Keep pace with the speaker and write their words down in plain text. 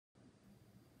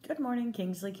Good morning,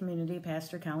 Kingsley Community.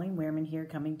 Pastor Colleen Wehrman here,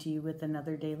 coming to you with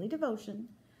another daily devotion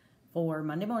for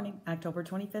Monday morning, October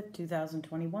 25th,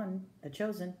 2021, The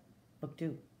Chosen, Book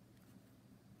 2,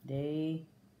 Day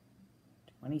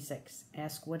 26.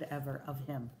 Ask whatever of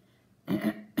him.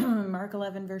 Mark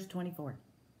 11, verse 24.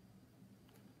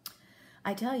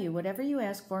 I tell you, whatever you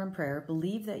ask for in prayer,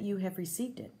 believe that you have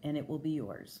received it, and it will be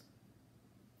yours.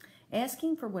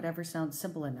 Asking for whatever sounds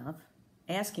simple enough,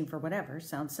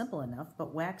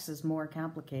 but waxes more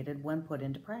complicated when put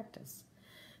into practice.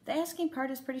 The asking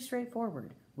part is pretty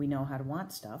straightforward. We know how to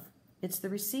want stuff. It's the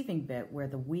receiving bit where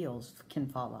the wheels can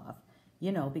fall off,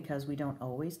 because we don't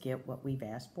always get what we've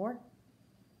asked for.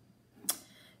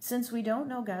 Since we don't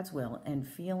know God's will, and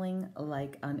feeling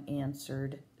like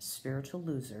unanswered spiritual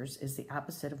losers is the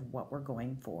opposite of what we're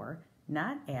going for,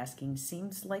 not asking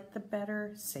seems like the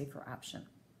better, safer option.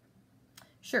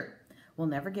 Sure, we'll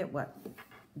never get what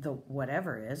the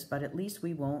whatever is, but at least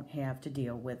we won't have to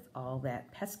deal with all that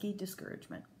pesky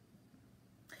discouragement.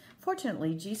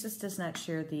 Fortunately, Jesus does not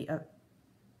share the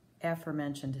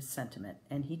aforementioned sentiment,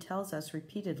 and he tells us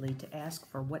repeatedly to ask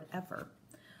for whatever.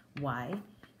 Why?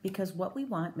 Because what we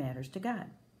want matters to God.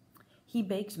 He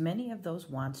bakes many of those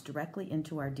wants directly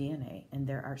into our DNA, and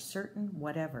there are certain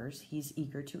whatevers he's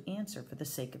eager to answer for the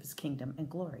sake of his kingdom and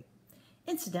glory.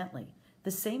 Incidentally,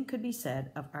 the same could be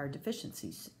said of our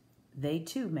deficiencies. They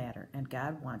too matter, and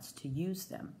God wants to use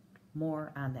them.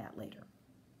 More on that later.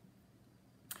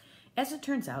 As it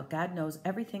turns out, God knows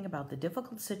everything about the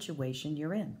difficult situation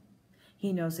you're in.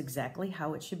 He knows exactly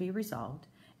how it should be resolved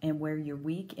and where your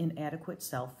weak, inadequate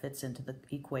self fits into the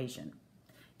equation.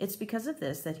 It's because of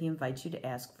this that he invites you to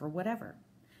ask for whatever.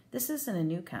 This isn't a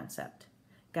new concept.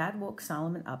 God woke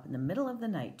Solomon up in the middle of the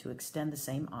night to extend the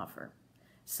same offer.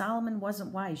 Solomon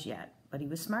wasn't wise yet, but he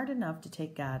was smart enough to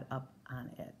take God up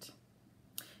on it.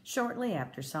 Shortly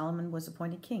after, Solomon was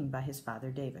appointed king by his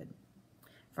father David.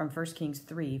 From 1 Kings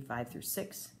 3, 5 through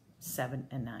 6, 7,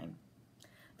 and 9.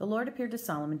 The Lord appeared to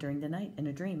Solomon during the night in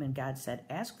a dream, and God said,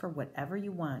 "Ask for whatever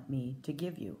you want me to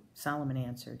give you." Solomon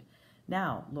answered,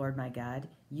 "Now, Lord my God,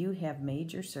 you have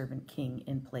made your servant king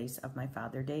in place of my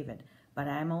father David, but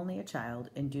I am only a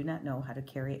child and do not know how to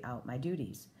carry out my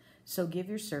duties. So give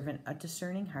your servant a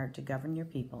discerning heart to govern your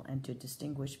people and to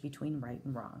distinguish between right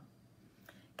and wrong."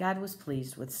 God was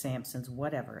pleased with Samson's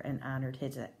whatever and honored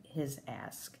his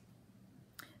ask.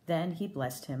 Then he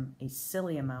blessed him a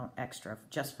silly amount extra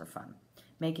just for fun,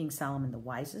 making Solomon the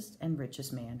wisest and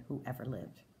richest man who ever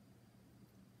lived.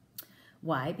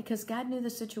 Why? Because God knew the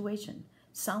situation.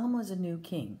 Solomon was a new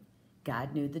king.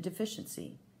 God knew the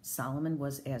deficiency. Solomon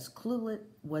was a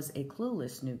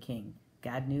clueless new king.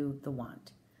 God knew the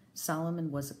want.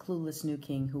 Solomon was a clueless new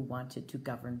king who wanted to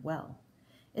govern well.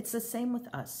 It's the same with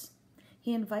us.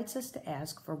 He invites us to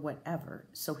ask for whatever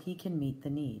so he can meet the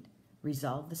need,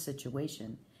 resolve the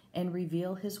situation, and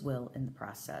reveal his will in the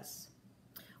process.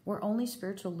 We're only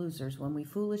spiritual losers when we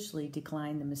foolishly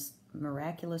decline the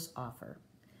miraculous offer.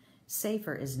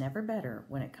 Safer is never better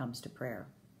when it comes to prayer.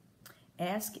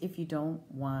 Ask if you don't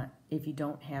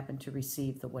happen to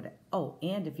receive the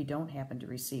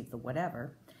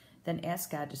whatever, then ask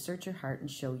God to search your heart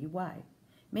and show you why.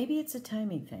 Maybe it's a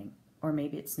timing thing, or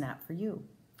maybe it's not for you.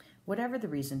 Whatever the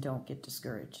reason, don't get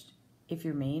discouraged. If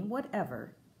your main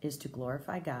whatever is to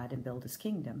glorify God and build his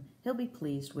kingdom, he'll be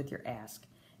pleased with your ask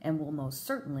and will most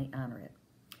certainly honor it.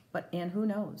 And who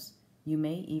knows, you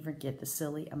may even get the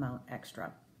silly amount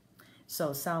extra.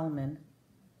 So Solomon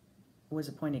was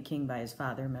appointed king by his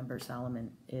father. Remember,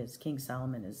 King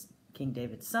Solomon is King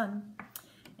David's son,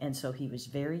 and so he was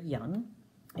very young,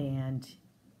 and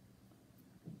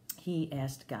he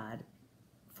asked God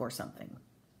for something.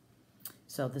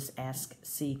 So this ask,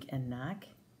 seek, and knock,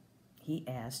 he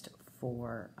asked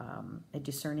for a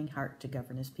discerning heart to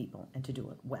govern his people and to do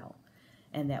it well.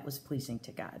 And that was pleasing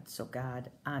to God. So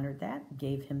God honored that,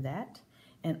 gave him that,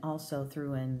 and also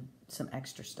threw in some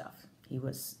extra stuff. He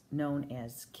was known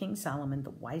as King Solomon,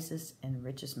 the wisest and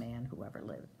richest man who ever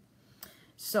lived.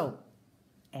 So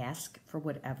ask for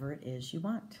whatever it is you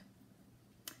want.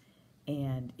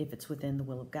 And if it's within the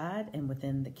will of God and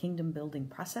within the kingdom building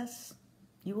process,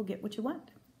 you will get what you want.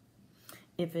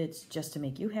 If it's just to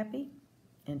make you happy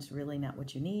and it's really not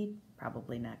what you need,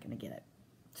 probably not going to get it.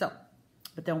 So,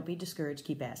 but don't be discouraged.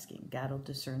 Keep asking. God will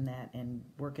discern that and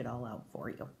work it all out for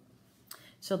you.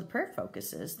 So the prayer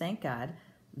focus is, thank God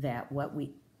that what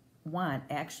we want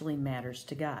actually matters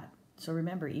to God. So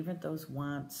remember, even those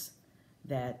wants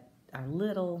that are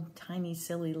little, tiny,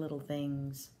 silly little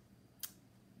things,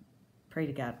 pray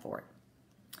to God for it.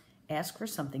 Ask for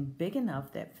something big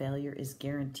enough that failure is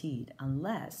guaranteed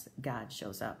unless God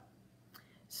shows up.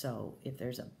 So if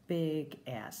there's a big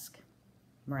ask,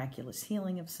 miraculous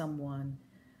healing of someone,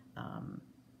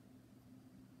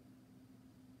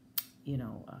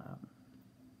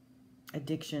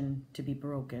 addiction to be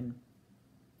broken,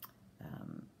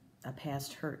 a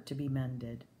past hurt to be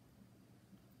mended,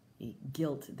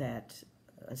 guilt that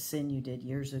a sin you did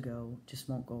years ago just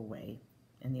won't go away,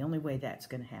 and the only way that's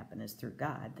going to happen is through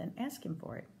God, then ask Him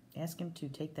for it. Ask Him to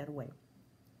take that away.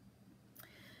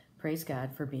 Praise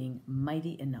God for being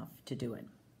mighty enough to do it.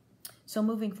 So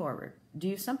moving forward, do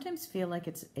you sometimes feel like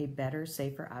it's a better,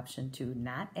 safer option to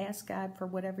not ask God for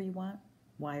whatever you want?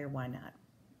 Why or why not?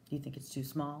 Do you think it's too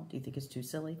small? Do you think it's too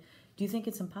silly? Do you think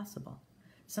it's impossible?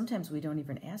 Sometimes we don't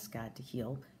even ask God to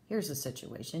heal. Here's a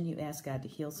situation. You ask God to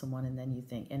heal someone, and then you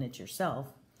think, and it's yourself,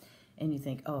 and you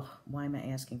think, oh, why am I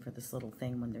asking for this little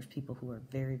thing when there's people who are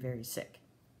very, very sick?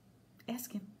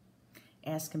 Ask Him.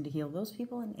 Ask Him to heal those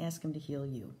people, and ask Him to heal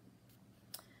you.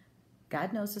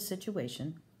 God knows the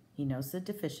situation. He knows the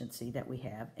deficiency that we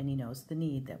have, and He knows the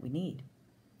need that we need.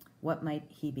 What might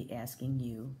He be asking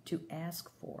you to ask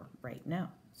for right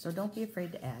now? So don't be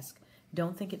afraid to ask.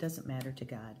 Don't think it doesn't matter to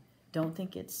God. Don't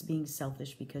think it's being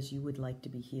selfish because you would like to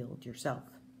be healed yourself.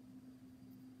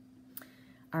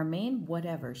 Our main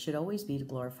whatever should always be to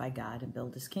glorify God and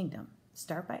build His kingdom.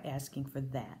 Start by asking for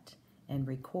that and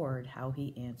record how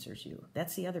He answers you.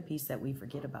 That's the other piece that we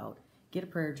forget about. Get a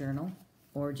prayer journal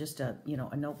or just a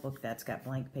notebook that's got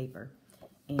blank paper,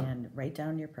 and write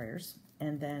down your prayers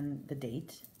and then the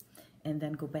date, and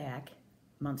then go back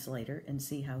months later and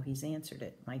see how He's answered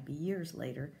it. Might be years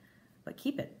later, but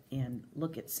keep it and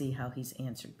see how He's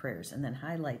answered prayers, and then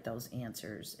highlight those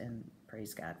answers and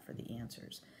praise God for the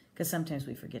answers. Because sometimes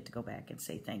we forget to go back and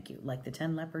say thank you. Like the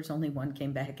 10 lepers, only one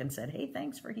came back and said, hey,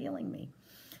 thanks for healing me.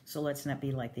 So let's not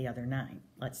be like the other 9.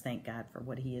 Let's thank God for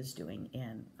what He is doing,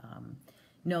 and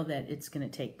know that it's going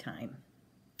to take time.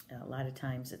 A lot of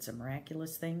times it's a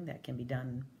miraculous thing that can be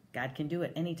done. God can do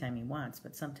it anytime He wants,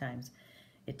 but sometimes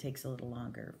it takes a little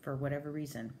longer for whatever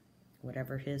reason.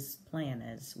 Whatever His plan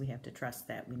is, we have to trust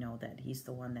that. We know that He's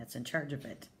the one that's in charge of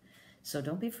it. So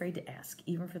don't be afraid to ask,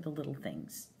 even for the little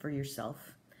things, for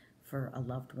yourself, for a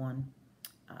loved one,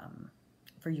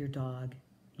 for your dog,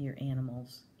 your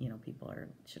animals. People are,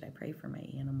 should I pray for my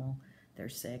animal? They're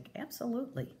sick.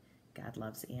 Absolutely. God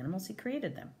loves the animals. He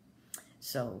created them.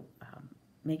 So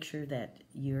make sure that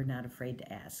you're not afraid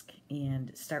to ask,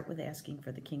 and start with asking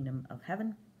for the kingdom of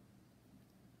heaven,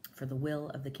 for the will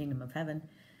of the kingdom of heaven,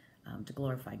 to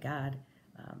glorify God.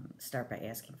 Start by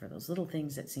asking for those little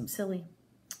things that seem silly,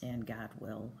 and God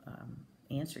will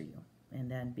answer you. And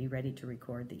then be ready to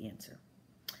record the answer.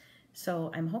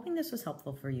 So I'm hoping this was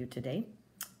helpful for you today.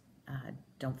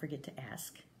 Don't forget to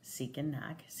ask, seek and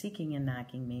knock. Seeking and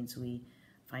knocking means we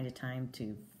find a time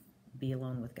to be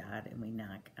alone with God, and we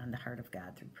knock on the heart of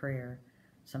God through prayer,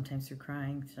 sometimes through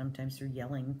crying, sometimes through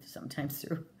yelling, sometimes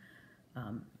through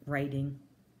writing,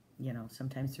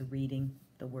 sometimes through reading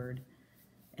the Word,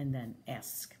 and then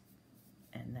ask,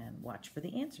 and then watch for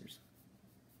the answers.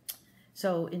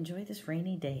 So enjoy this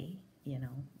rainy day.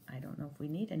 I don't know if we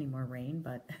need any more rain,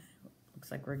 but looks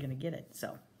like we're going to get it.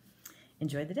 So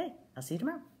enjoy the day. I'll see you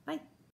tomorrow. Bye.